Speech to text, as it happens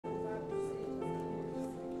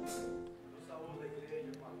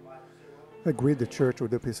I greet the church with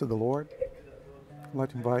the peace of the Lord. I'd like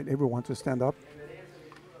to invite everyone to stand up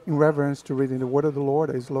in reverence to reading the word of the Lord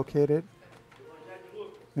that is located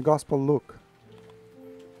in the Gospel of Luke.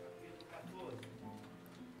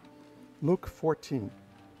 Luke 14,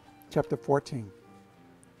 chapter 14.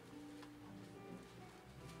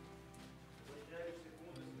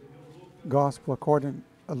 Gospel according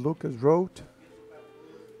to Luke is wrote,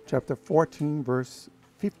 chapter 14, verse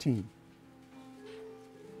 15.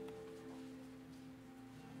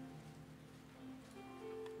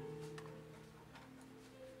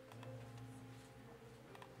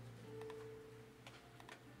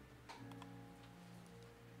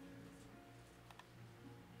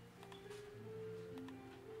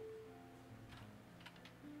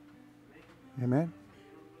 Amen.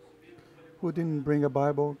 Who didn't bring a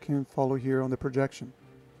Bible can follow here on the projection.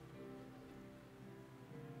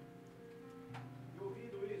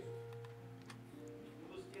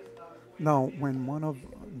 Now, when one of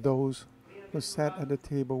those who sat at the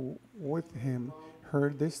table with him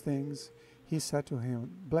heard these things, he said to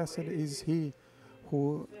him, "Blessed is he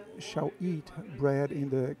who shall eat bread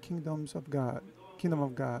in the kingdom of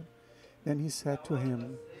God." Then he said to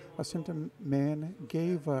him, "A certain man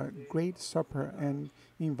gave a great supper and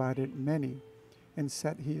invited many, and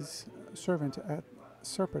set his servant at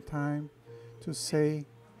supper time to say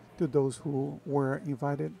to those who were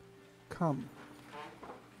invited, 'Come,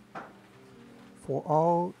 for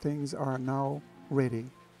all things are now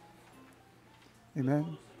ready.'"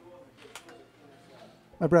 Amen.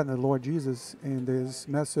 My brother, the Lord Jesus, in this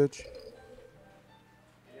message,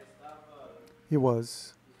 he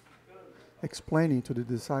was explaining to the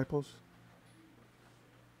disciples,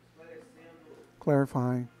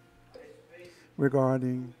 clarifying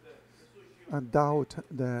regarding a doubt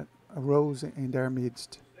that arose in their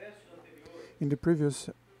midst. In the previous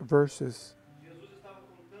verses,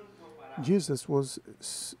 Jesus was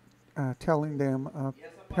telling them a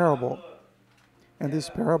parable, and this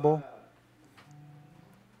parable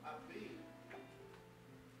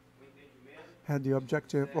had the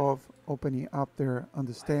objective of opening up their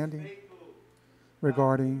understanding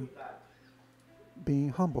regarding being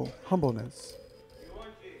humbleness.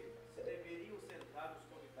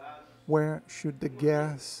 Where should the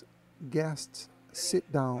guests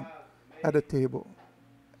sit down at a table?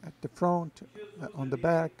 At the front, on the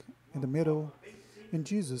back, in the middle? And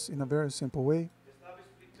Jesus, in a very simple way,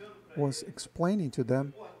 was explaining to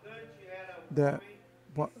them that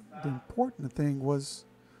what the important thing was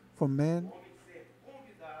for men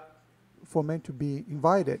to be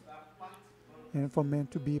invited and for men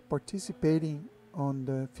to be participating on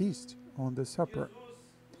the feast, on the supper.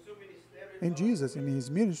 And Jesus, in his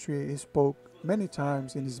ministry, he spoke many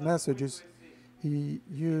times in his messages. He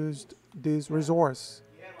used this resource,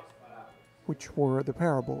 which were the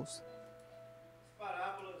parables.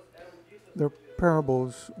 The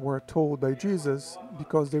parables were told by Jesus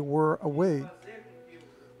because they were a way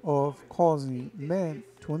of causing men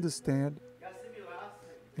to understand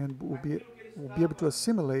and will be able to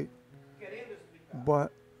assimilate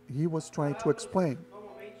what he was trying to explain.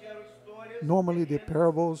 Normally, the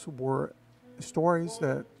parables were stories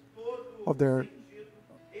of their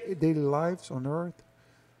daily lives on earth,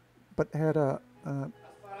 but had a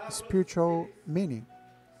spiritual meaning.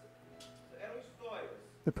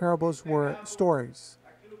 The parables were stories.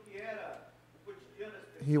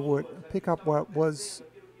 He would pick up what was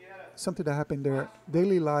something that happened in their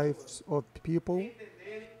daily lives of people,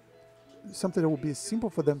 something that would be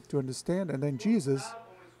simple for them to understand, and then Jesus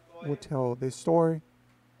would tell the story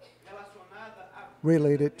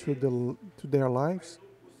related to their lives,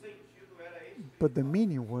 but the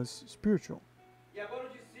meaning was spiritual.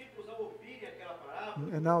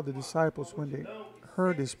 And now the disciples, when they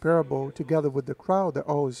heard this parable together with the crowd that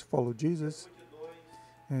always followed Jesus,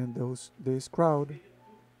 and this crowd,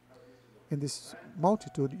 in this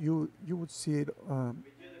multitude, you would see it.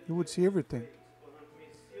 You would see everything.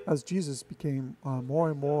 As Jesus became more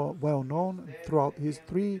and more well known throughout his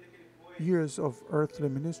 3 years of earthly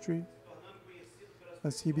ministry,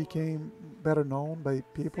 as he became better known by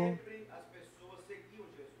people,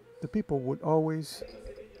 the people would always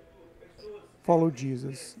follow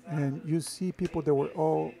Jesus. And you see people that were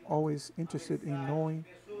always interested in knowing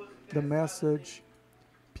the message,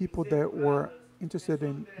 people that were interested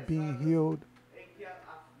in being healed,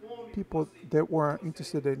 people that were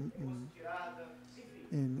interested in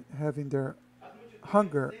having their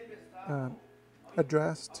hunger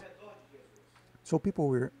addressed. So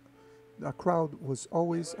a crowd was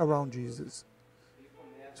always around Jesus.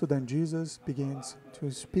 So then Jesus begins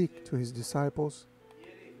to speak to his disciples,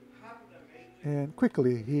 and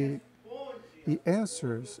quickly He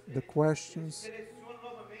answers the questions.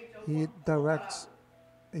 He directs,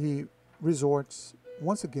 he resorts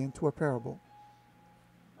once again to a parable.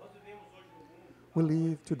 We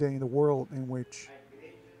live today in a world in which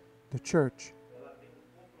the church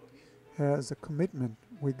has a commitment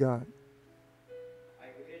with God.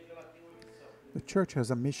 The church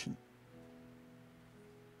has a mission.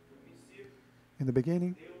 In the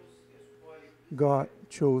beginning, God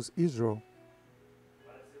chose Israel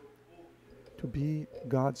to be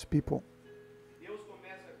God's people.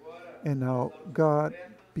 And now God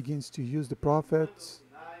begins to use the prophets.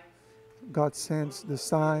 God sends the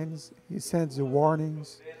signs. He sends the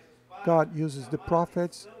warnings. God uses the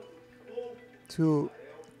prophets to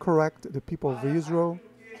correct the people of Israel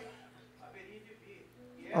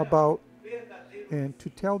about and to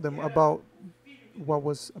tell them about what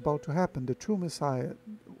was about to happen, the true Messiah,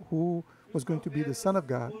 who was going to be the Son of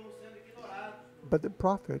God. But the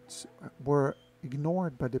prophets were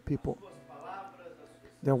ignored by the people.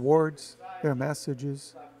 Their words, their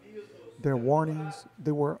messages, their warnings,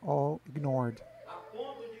 they were all ignored.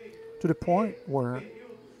 To the point where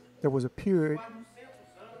there was a period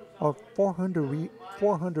of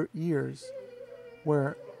 400 years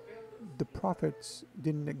where the prophets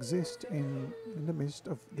didn't exist in the midst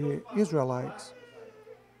of the Israelites.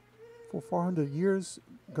 For 400 years,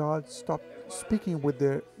 God stopped speaking with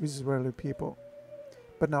the Israeli people.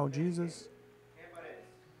 But now Jesus,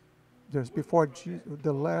 just before Jesus,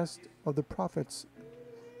 the last of the prophets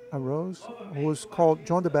arose, who was called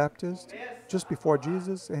John the Baptist, just before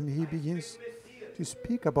Jesus, and he begins to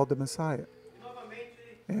speak about the Messiah.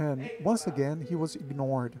 And once again, he was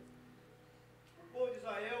ignored.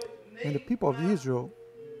 And the people of Israel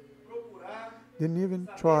didn't even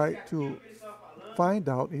try to find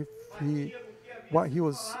out if what he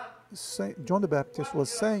was saying, John the Baptist was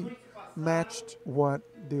saying, matched what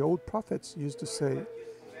the old prophets used to say.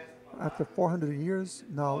 After 400 years,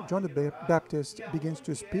 now John the Baptist begins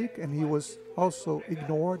to speak, and he was also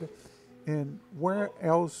ignored. And where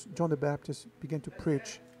else John the Baptist began to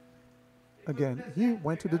preach? Again, he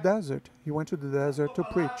went to the desert. He went to the desert to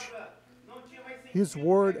preach. His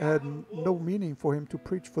word had no meaning for him to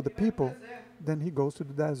preach for the people. Then he goes to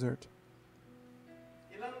the desert.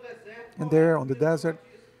 And there on the desert,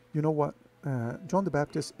 you know what John the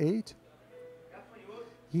Baptist ate?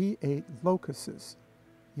 He ate locusts.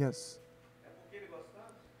 Yes.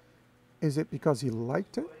 Is it because he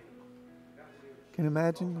liked it? Can you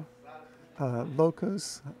imagine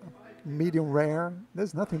locusts, medium rare?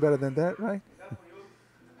 There's nothing better than that, right?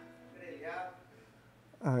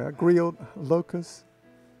 Grilled locusts?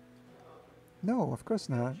 No, of course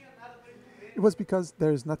not. It was because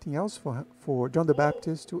there is nothing else for John the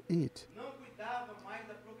Baptist to eat.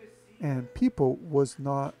 And people was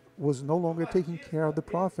no longer taking care of the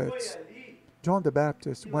prophets. John the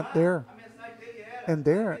Baptist went there. And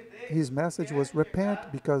there his message was repent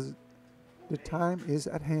because the time is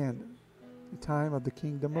at hand. The time of the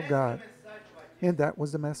kingdom of God. And that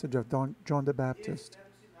was the message of John the Baptist.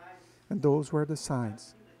 And those were the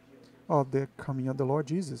signs of the coming of the Lord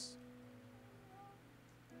Jesus.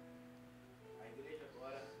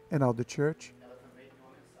 And now the church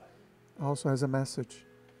also has a message.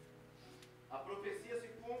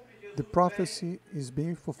 The prophecy is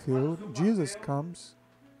being fulfilled. Jesus comes.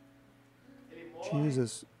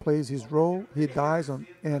 Jesus plays his role. He dies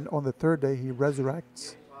and on the third day he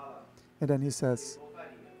resurrects. And then he says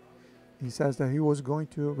that he was going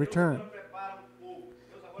to return.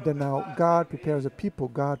 Then now God prepares a people.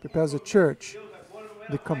 God prepares a church.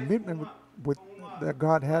 The commitment that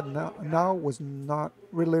God had now was not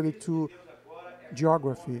related to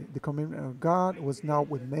geography. The commitment of God was now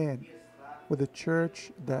with man, with a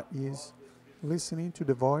church that is listening to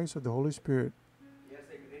the voice of the Holy Spirit.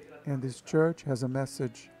 And this church has a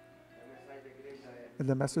message. And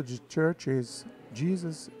the message of the church is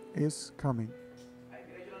Jesus is coming.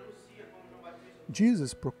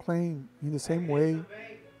 Jesus proclaimed in the same way,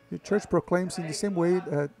 the church proclaims in the same way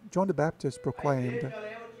that John the Baptist proclaimed.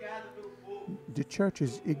 The church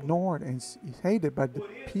is ignored and is hated by the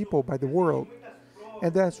people, by the world.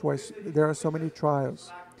 And that's why there are so many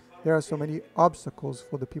trials. There are so many obstacles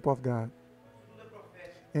for the people of God.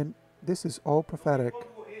 And this is all prophetic.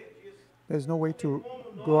 There's no way to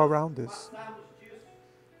go around this.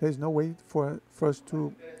 There's no way for us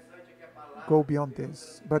to go beyond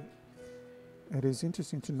this. But it is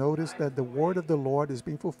interesting to notice that the word of the Lord is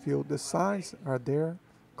being fulfilled. The signs are there,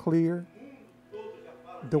 clear.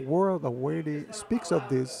 The world already speaks of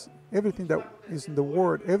this. Everything that is in the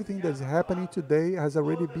word, everything that is happening today has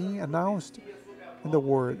already been announced in the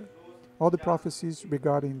word. All the prophecies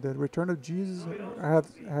regarding the return of Jesus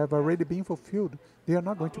have already been fulfilled. They are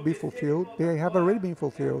not going to be fulfilled. They have already been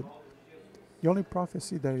fulfilled. The only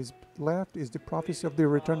prophecy that is left is the prophecy of the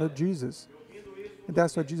return of Jesus. And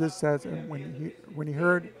that's what Jesus says. And when he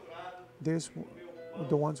heard this,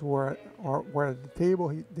 the ones who were at the table,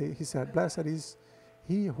 he said, "Blessed is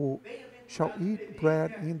he who shall eat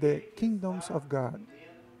bread in the kingdoms of God.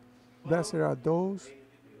 Blessed are those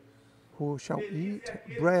who shall eat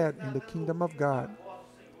bread in the kingdom of God.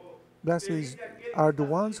 Blessed are the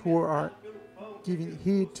ones who are giving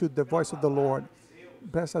heed to the voice of the Lord.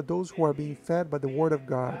 Blessed are those who are being fed by the word of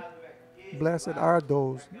God. Blessed are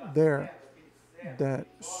those there, that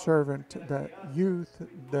servant, that youth,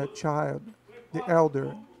 the child, the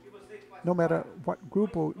elder. No matter what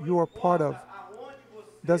group you are part of,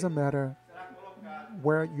 doesn't matter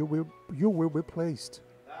where you will be placed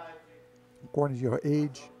according to your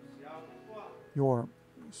age, your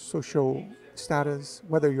social status,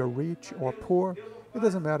 whether you're rich or poor. It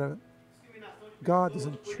doesn't matter. God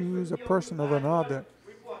doesn't choose a person over another.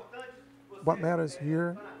 What matters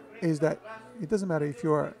here is that it doesn't matter if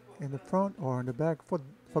you are in the front or in the back.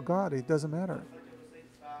 For God, it doesn't matter.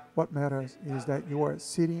 What matters is that you are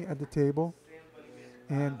sitting at the table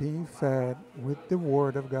and being fed with the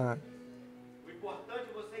Word of God.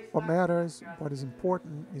 What matters, what is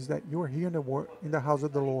important, is that you are here in the house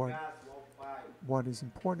of the Lord. What is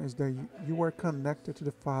important is that you are connected to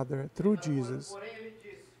the Father through Jesus.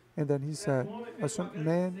 And then he said, a certain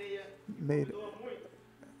man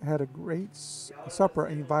had a great supper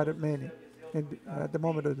and invited many. And at the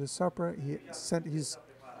moment of the supper, he sent his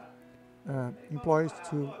employees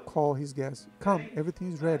to call his guests. Come,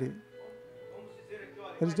 everything is ready.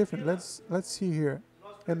 It is different. Let's see here.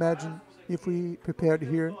 Imagine if we prepared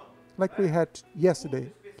here like we had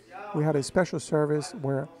yesterday. We had a special service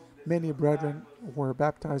where many brethren were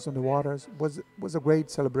baptized on the waters. Was a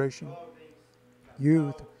great celebration.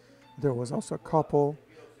 Youth. There was also a couple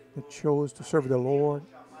that chose to serve the Lord,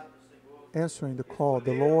 answering the call of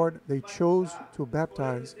the Lord. They chose to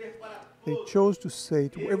baptize. They chose to say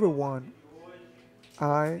to everyone,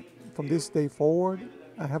 from this day forward,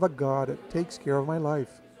 I have a God that takes care of my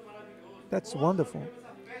life. That's wonderful.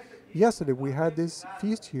 Yesterday we had this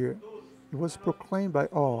feast here. It was proclaimed by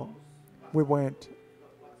all. We went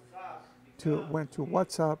to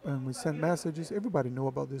WhatsApp and we sent messages. Everybody knew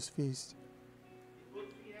about this feast.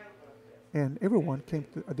 And everyone came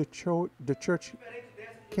to the church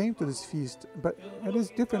came to this feast. But it is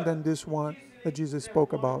different than this one that Jesus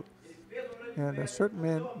spoke about. And a certain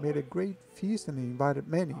man made a great feast and he invited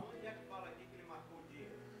many.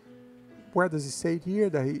 Where does he say it here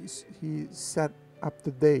that he set up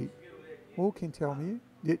the day? Who can tell me?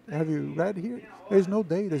 Have you read here? There's no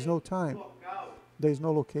day, there's no time, there's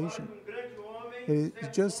no location.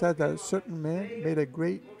 It just said that a certain man made a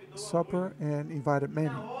great supper and invited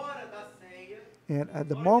many. And at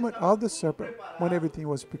the moment of the supper, when everything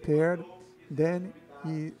was prepared, then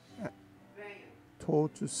he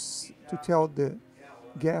told to tell the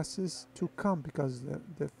guests to come because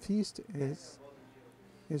the feast is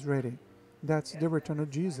ready. That's the return of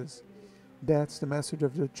Jesus. That's the message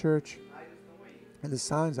of the church. And the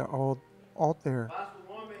signs are all out there.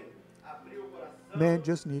 Man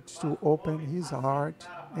just needs to open his heart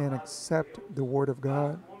and accept the Word of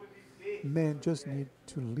God. Man just needs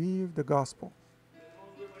to live the gospel.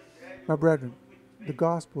 My brethren, the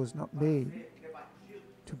gospel is not made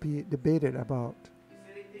to be debated about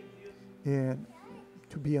and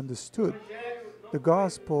to be understood. The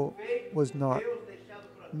gospel was not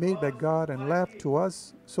made by God and left to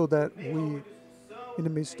us so that we, in the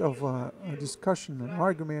midst of a discussion, an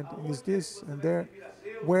argument, is this and that,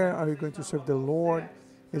 where are you going to serve the Lord?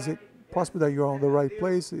 Is it possible that you're on the right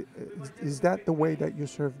place? Is that the way that you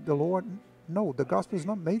serve the Lord? No, the gospel is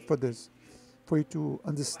not made for this, for you to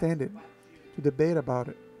understand it, to debate about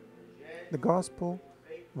it. The gospel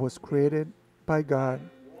was created by God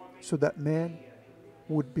so that man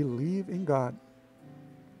would believe in God.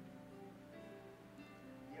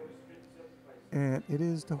 And it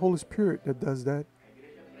is the Holy Spirit that does that.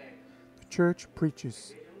 The church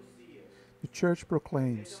preaches. The church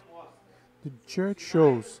proclaims. The church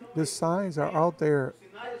shows. The signs are out there.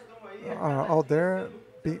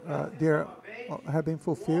 Have been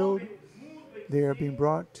fulfilled. They are being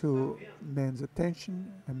brought to man's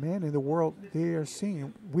attention. And man in the world, they are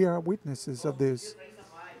seeing. We are witnesses of this.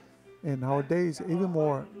 In our days, even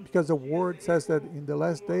more, because the word says that in the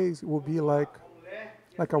last days it will be like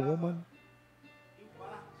a woman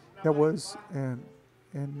that was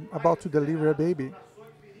and about to deliver a baby.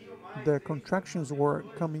 The contractions were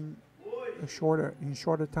coming in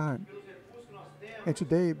shorter time. And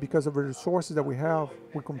today, because of the resources that we have,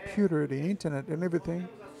 with computer, the internet, and everything,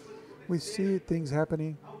 we see things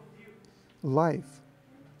happening live.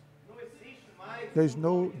 There's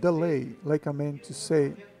no delay, like a man to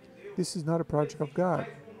say, this is not a project of God.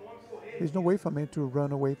 There's no way for man to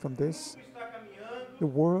run away from this. The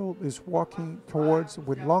world is walking towards,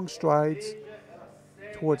 with long strides,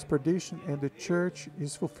 towards perdition, and the church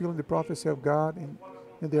is fulfilling the prophecy of God in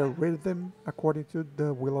their rhythm according to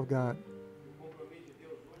the will of God.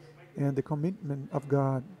 And the commitment of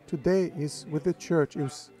God today is with the church,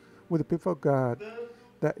 is with the people of God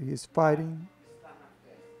that is fighting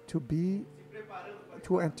to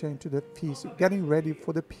enter into the feast, getting ready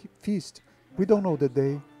for the feast. We don't know the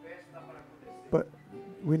day, but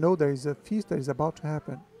we know there is a feast that is about to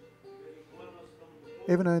happen.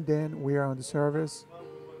 Every now and then we are on the service,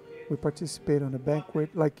 we participate on a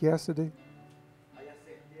banquet like yesterday,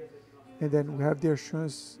 and then we have the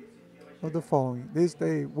assurance of the following: this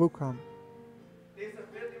day will come.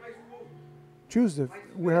 Tuesday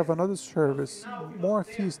we have another service, more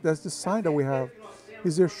feast. That's the sign that we have.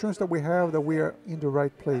 Is the assurance that we have that we are in the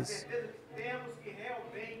right place.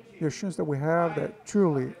 The assurance that we have that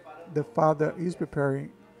truly the Father is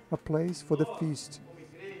preparing a place for the feast.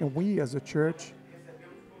 And we as a church,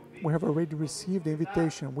 we have already received the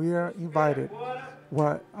invitation. We are invited.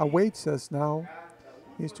 What awaits us now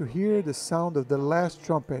is to hear the sound of the last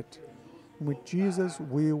trumpet, in which Jesus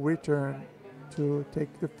will return to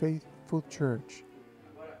take the faithful church.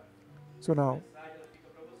 So now,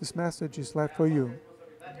 this message is left for you.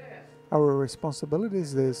 Our responsibility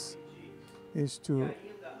is to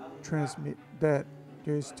transmit that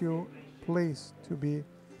there is still place to be.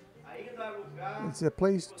 It's a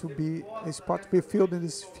place to be, a spot to be filled in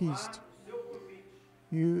this feast.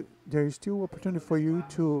 There is still opportunity for you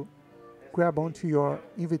to grab onto your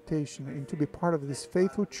invitation and to be part of this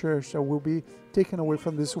faithful church that will be taken away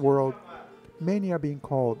from this world. Many are being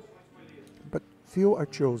called, but few are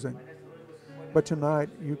chosen. But tonight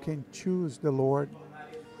you can choose the Lord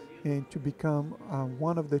and to become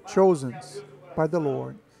one of the chosen by the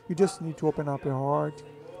Lord. You just need to open up your heart,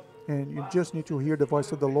 and you just need to hear the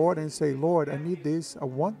voice of the Lord and say, Lord, I need this, I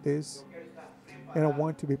want this, and I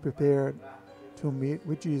want to be prepared to meet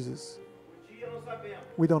with Jesus.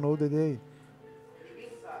 We don't know the day.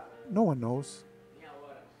 No one knows.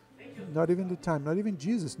 Not even the time, not even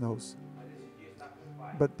Jesus knows.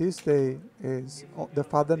 But this day is, the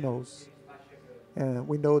Father knows. And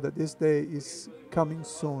we know that this day is coming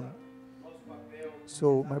soon.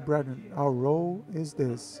 So, my brethren, our role is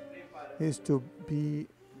this, is to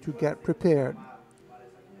get prepared,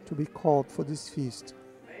 to be called for this feast.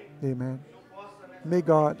 Amen. May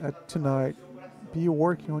God tonight be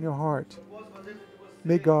working on your heart.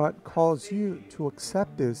 May God cause you to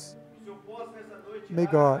accept this. May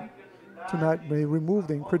God tonight may remove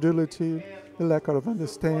the incredulity, the lack of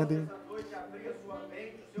understanding.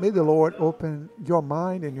 May the Lord open your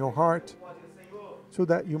mind and your heart so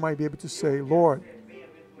that you might be able to say, Lord,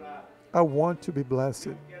 I want to be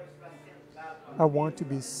blessed. I want to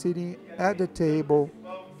be sitting at the table,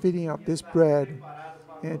 feeding up this bread,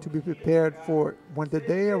 and to be prepared for when the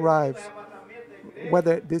day arrives,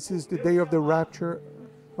 whether this is the day of the rapture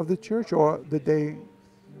of the church or the day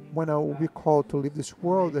when I will be called to leave this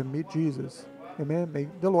world and meet Jesus. Amen. May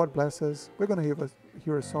the Lord bless us. We're going to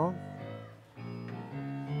hear a song.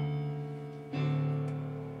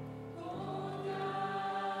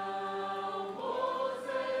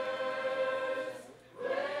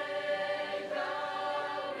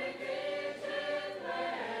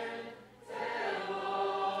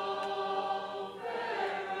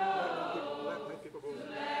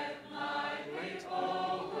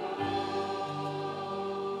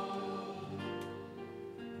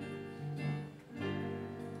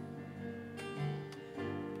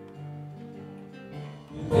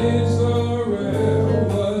 Israel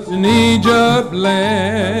was in Egypt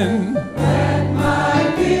land. Let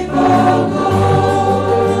my people go.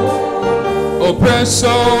 Oppressed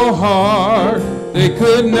so hard they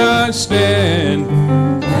could not stand.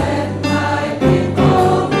 Let my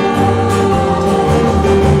people go.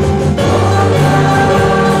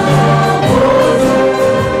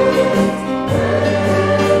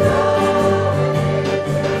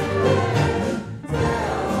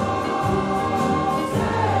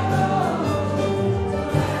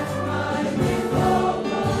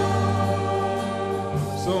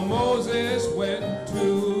 So Moses went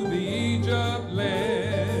to the Egypt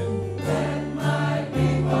land. Let my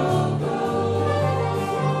people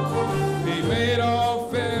go.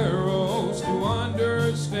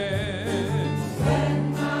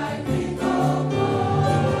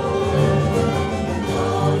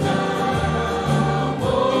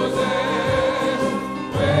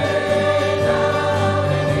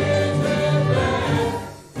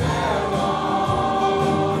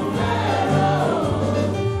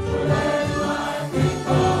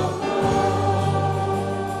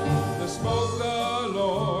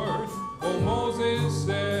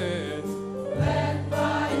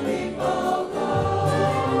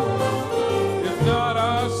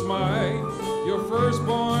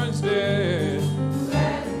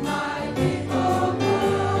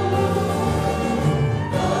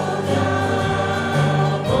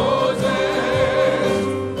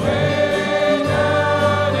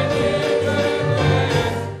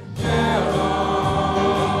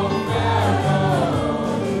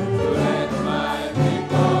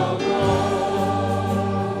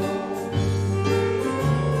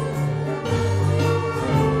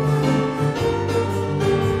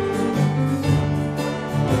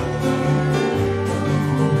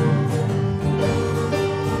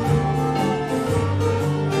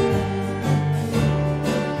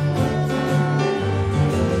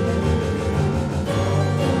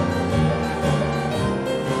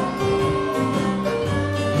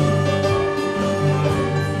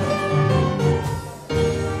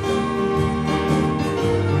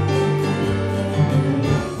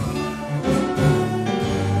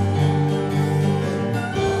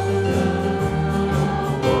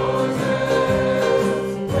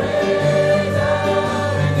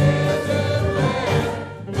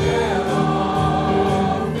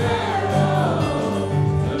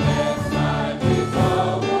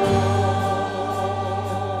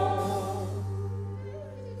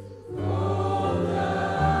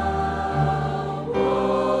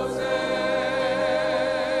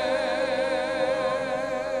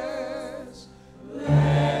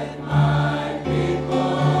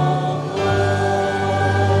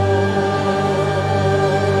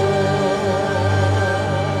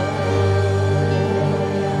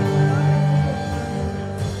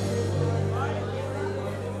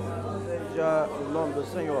 do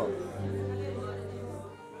Senhor.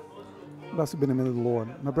 Blessed be the name of the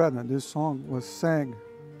Lord. My brethren, this song was sang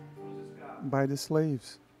by the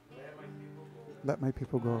slaves. Let my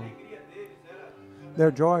people go. Their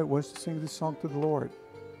joy was to sing this song to the Lord.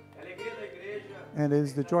 And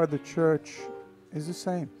is the joy of the church is the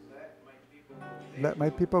same. Let my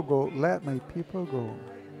people go. Let my people go.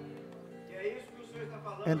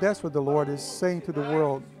 And that's what the Lord is saying to the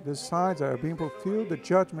world. The signs are being fulfilled. The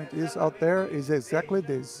judgment is out there. Is exactly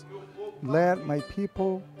this. Let my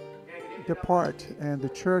people depart. And the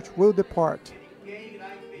church will depart.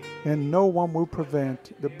 And no one will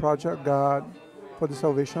prevent the project of God for the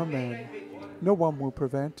salvation of man. No one will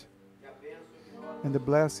prevent. And the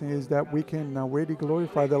blessing is that we can now really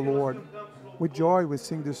glorify the Lord. With joy we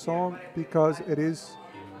sing this song because it is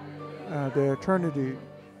the eternity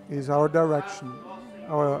is our direction,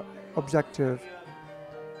 our objective.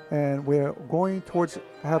 And we're going towards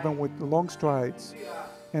heaven with long strides.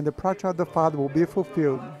 And the project of the Father will be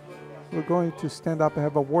fulfilled. We're going to stand up and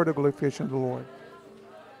have a word of glorification of the Lord.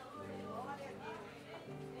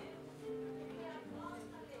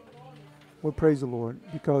 We praise the Lord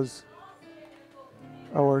because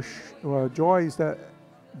our joy is that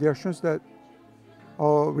the assurance that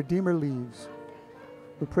our Redeemer lives.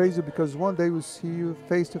 We praise you because one day we'll see you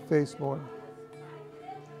face to face, Lord.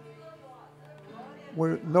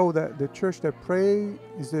 We know that the church that prays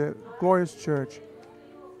is the glorious church.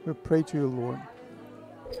 We pray to you, Lord,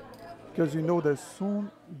 because you know that soon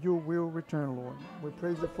you will return, Lord. We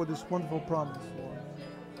praise you for this wonderful promise, Lord.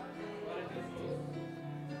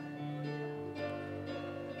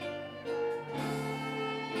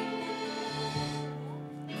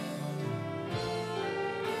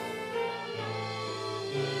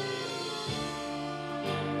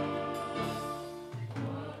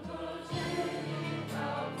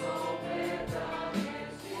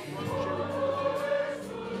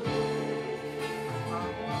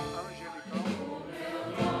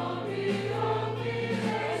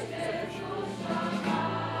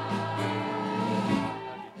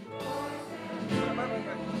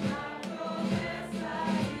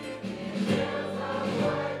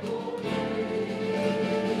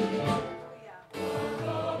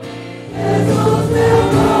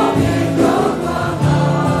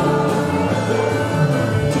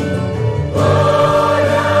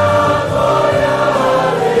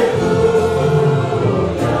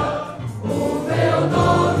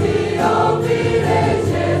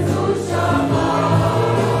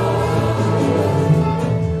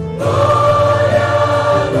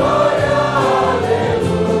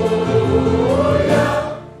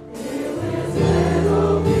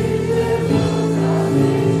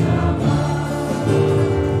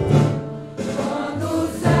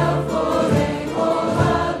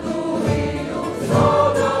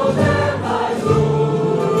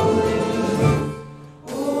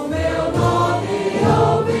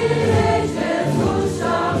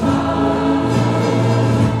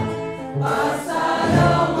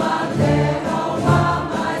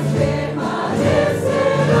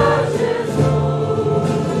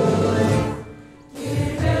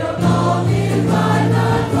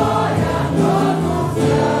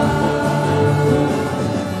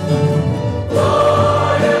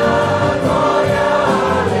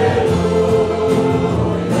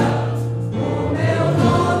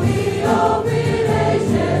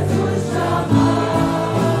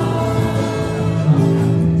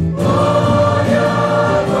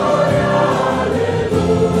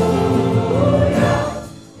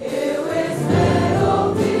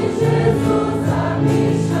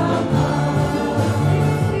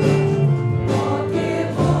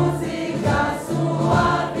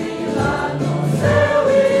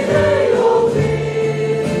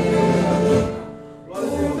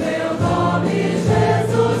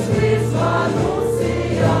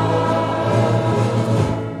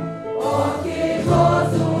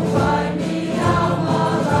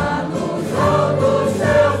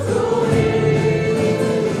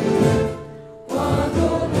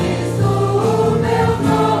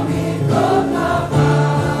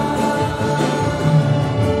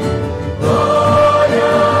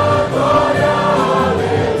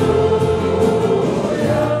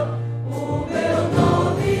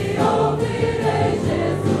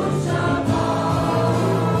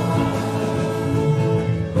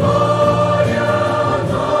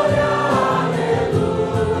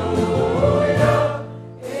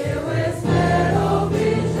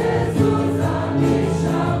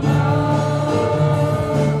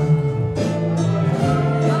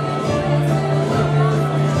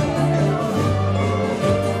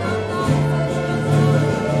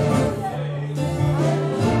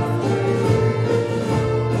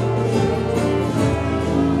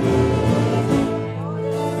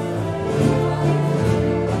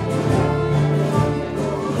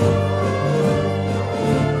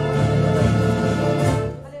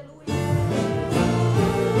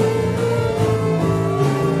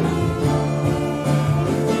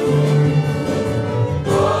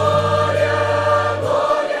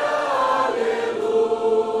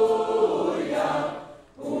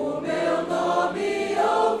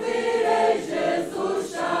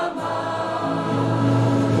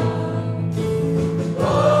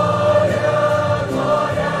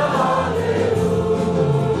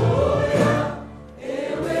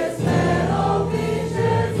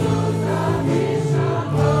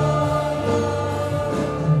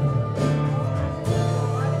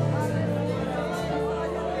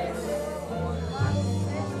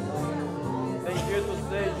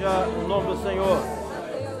 seja o nome do Senhor.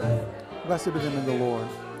 Blessed be the name of the Lord.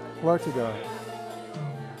 Glory to God.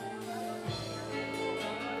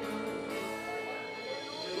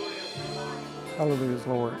 Hallelujah,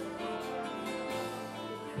 Lord.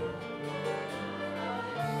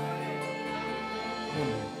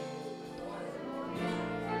 Amen.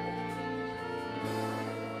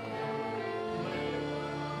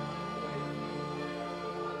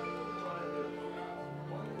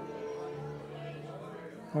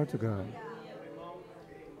 Glory to God.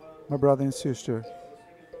 My brother and sister,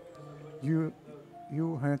 you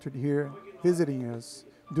entered here visiting us.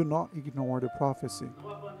 Do not ignore the prophecy.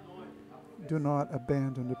 Do not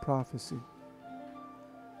abandon the prophecy.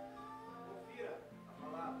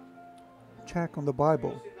 Check on the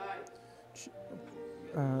Bible.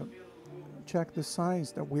 Check the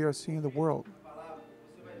signs that we are seeing in the world.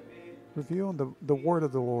 Review on the word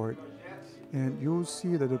of the Lord, and you'll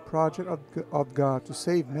see that the project of God to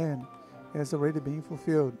save men has already been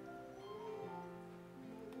fulfilled.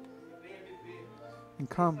 And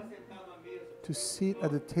come to sit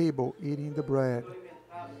at the table eating the bread,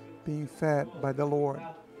 being fed by the Lord,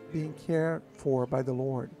 being cared for by the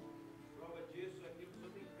Lord.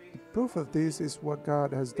 The proof of this is what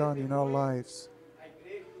God has done in our lives.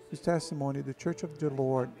 This testimony the Church of the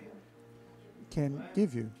Lord can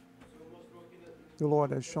give you. The Lord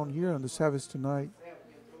has shown here on the service tonight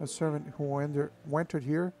a servant who entered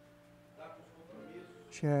here.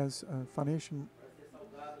 She has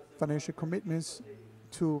financial commitments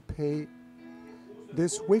to pay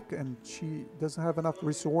this week, and she doesn't have enough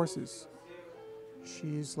resources.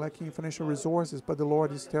 She's lacking financial resources, but the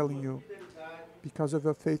Lord is telling you, because of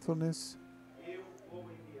your faithfulness,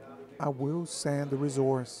 I will send the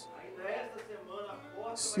resource.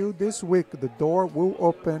 Still this week, the door will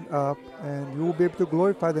open up and you will be able to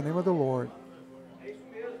glorify the name of the Lord.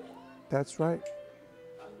 That's right.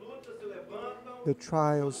 The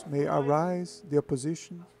trials may arise, the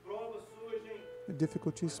opposition, the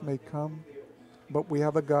difficulties may come, but we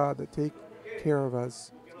have a God that takes care of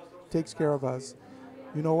us.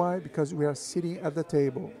 You know why? Because we are sitting at the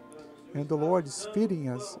table, and the Lord is feeding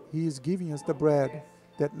us. He is giving us the bread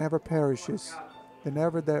that never perishes, that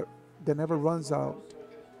never runs out.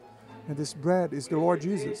 And this bread is the Lord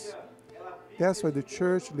Jesus. That's why the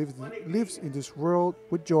church lives in this world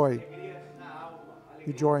with joy.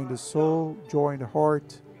 With joy in the soul, joy in the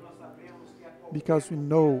heart, because we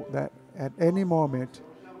know that at any moment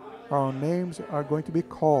our names are going to be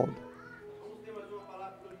called.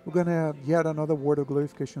 We're going to have yet another word of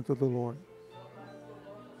glorification to the Lord.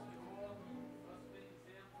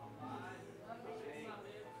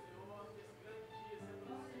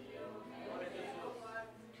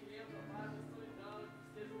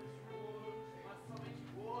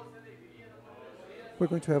 We're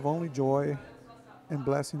going to have only joy and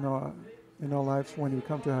blessing in our lives when we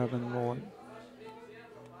come to heaven, Lord.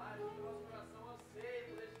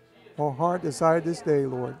 Our heart desire this day,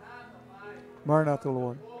 Lord. Maranatha,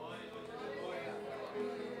 Lord.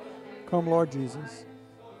 Come, Lord Jesus.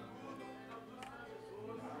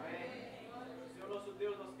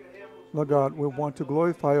 Lord God, we want to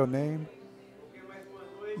glorify your name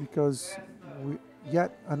because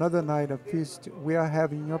yet another night of feast we are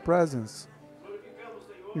having in your presence.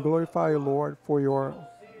 We glorify you, Lord, for your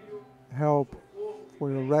help, for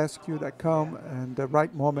your rescue that come in the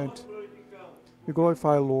right moment. We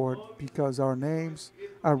glorify, Lord, because our names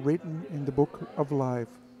are written in the book of life.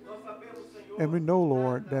 And we know,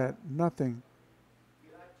 Lord, that nothing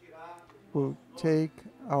will take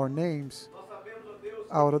our names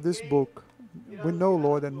out of this book. We know,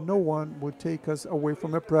 Lord, that no one will take us away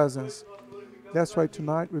from your presence. That's why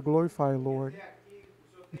tonight we glorify, Lord,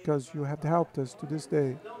 because you have helped us to this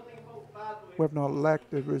day. We have not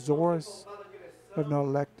lacked the resource. We have not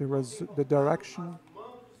lacked the direction.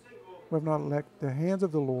 We have not lacked the hands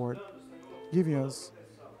of the Lord, giving us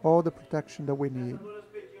all the protection that we need.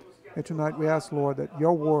 And tonight we ask, Lord, that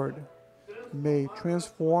your word may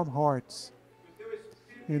transform hearts,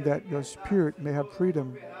 and that your spirit may have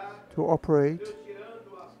freedom to operate,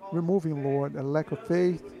 removing, Lord, a lack of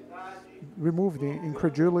faith, remove the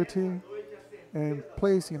incredulity, and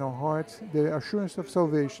place in our hearts the assurance of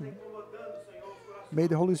salvation. May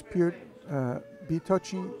the Holy Spirit be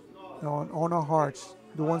touching on our hearts,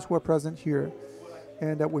 the ones who are present here,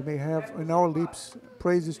 and that we may have in our lips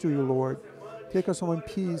praises to you, Lord. Take us home in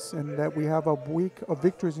peace, and that we have a week of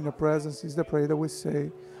victories in your presence is the prayer that we say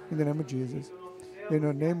in the name of Jesus. In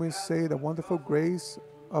your name we say the wonderful grace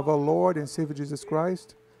of our Lord and Savior Jesus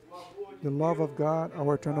Christ, the love of God,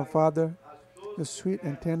 our eternal Father, the sweet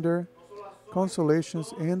and tender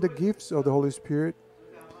consolations and the gifts of the Holy Spirit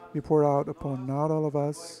be poured out upon not all of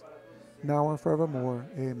us, now and forevermore.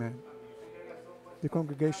 Amen. The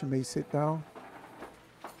congregation may sit down.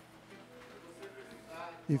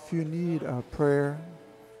 If you need a prayer,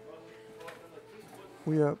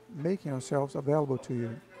 we are making ourselves available to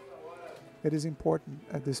you. It is important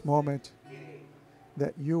at this moment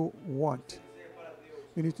that you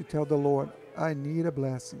need to tell the Lord, I need a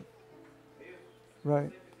blessing.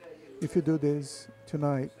 Right? If you do this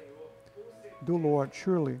tonight, do Lord,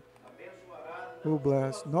 surely will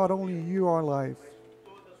bless not only your life,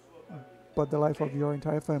 but the life of your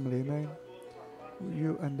entire family. Amen.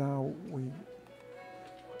 You and now we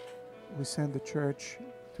send the church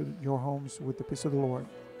to your homes with the peace of the Lord.